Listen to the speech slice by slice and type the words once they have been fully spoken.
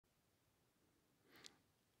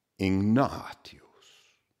Egnatius,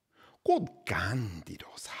 quod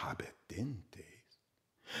candidos habet dentes,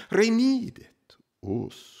 renidet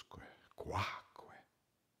usque quaque.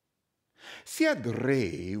 Sed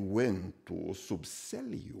re ventu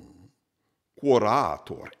subsellium,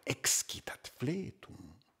 quorator excitat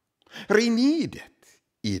fletum, renidet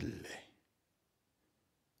ille.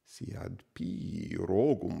 Si ad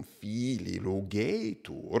pirogum fili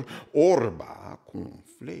lugetur, orba cum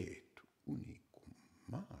flet unicum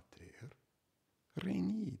mater,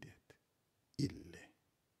 renidet ille.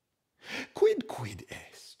 Quid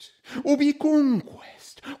est, ubi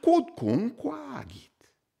conquest, quod conquagit,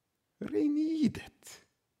 renidet.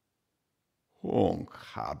 Honc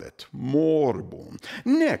habet morbum,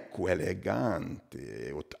 nec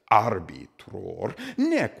elegante ut arbitror,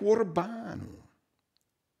 nec urbanum.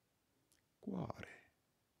 Quare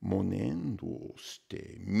monendus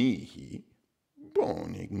te mihi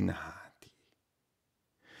bon Egnati.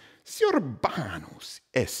 Si urbanus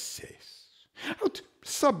esses, aut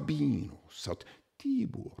Sabinus, aut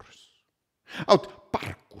Tiburus, aut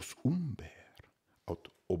Parcus umber, aut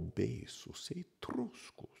obesus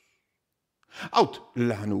Etruscus, aut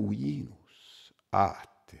Lanuinus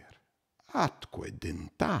ater, atque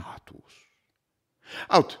dentatus,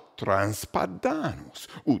 aut Transpadanus,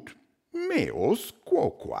 ut meos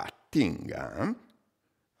quoque attingam,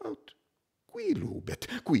 aut qui lubet,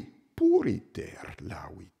 qui puriter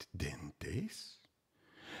lavit dentes,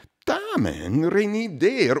 tamen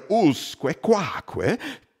renider usque quaque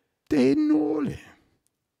de nole.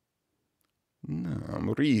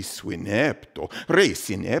 Nam ris inepto, res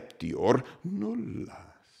ineptior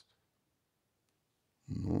nullas.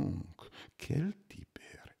 Nunc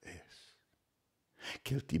celtiber est.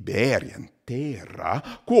 Celtiberian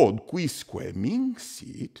terra, quod quisque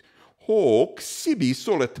minxit, hoc sibi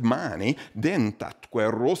solet mani dentatque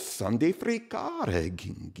rossam defrecare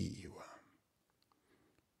gingiva.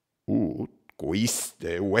 Ut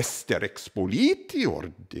quiste vester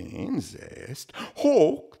expolitior dens est,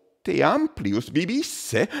 hoc te amplius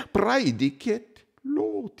bibisse praedicet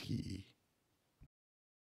loti.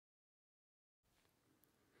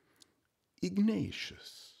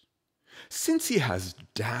 Egnatius, since he has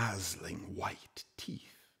dazzling white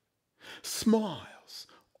teeth, smiles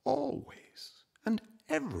always and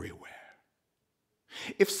everywhere.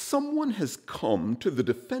 If someone has come to the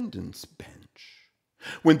defendant's bench,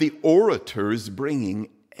 when the orator is bringing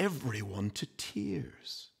everyone to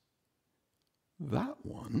tears, that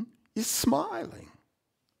one is smiling.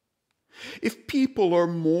 If people are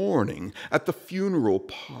mourning at the funeral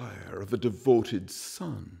pyre of a devoted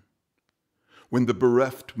son, when the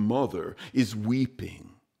bereft mother is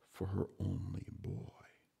weeping for her only boy,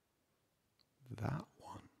 that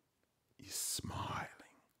one is smiling.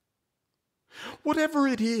 Whatever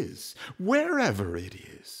it is, wherever it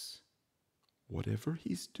is, whatever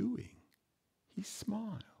he's doing, he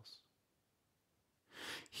smiles.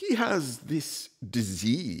 He has this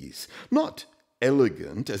disease, not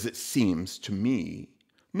elegant as it seems to me,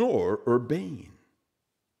 nor urbane.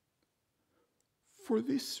 For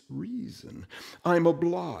this reason, I am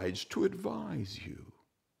obliged to advise you,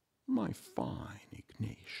 my fine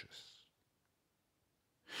Egnatius.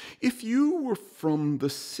 If you were from the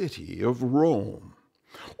city of Rome,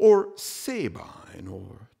 or Sabine,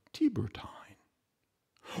 or Tiburtine,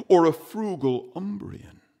 or a frugal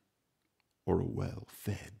Umbrian, or a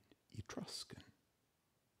well-fed Etruscan,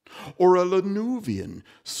 or a Lanuvian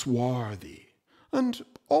swarthy, and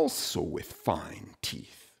also with fine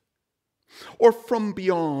teeth, or from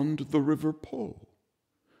beyond the river Po,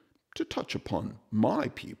 to touch upon my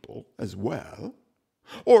people as well,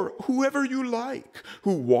 or whoever you like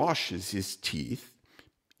who washes his teeth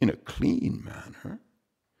in a clean manner,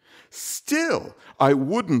 still I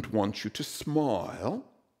wouldn't want you to smile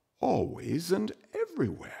always and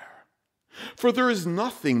everywhere, for there is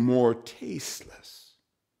nothing more tasteless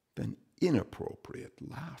than inappropriate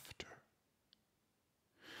laughter.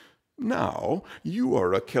 Now you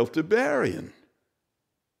are a Celtiberian.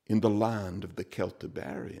 In the land of the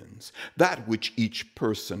Celtiberians, that which each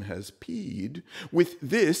person has peed, with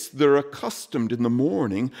this they're accustomed in the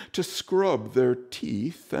morning to scrub their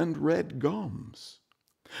teeth and red gums,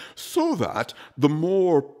 so that the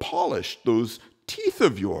more polished those teeth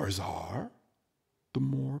of yours are, the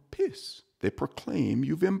more piss they proclaim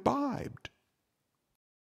you've imbibed.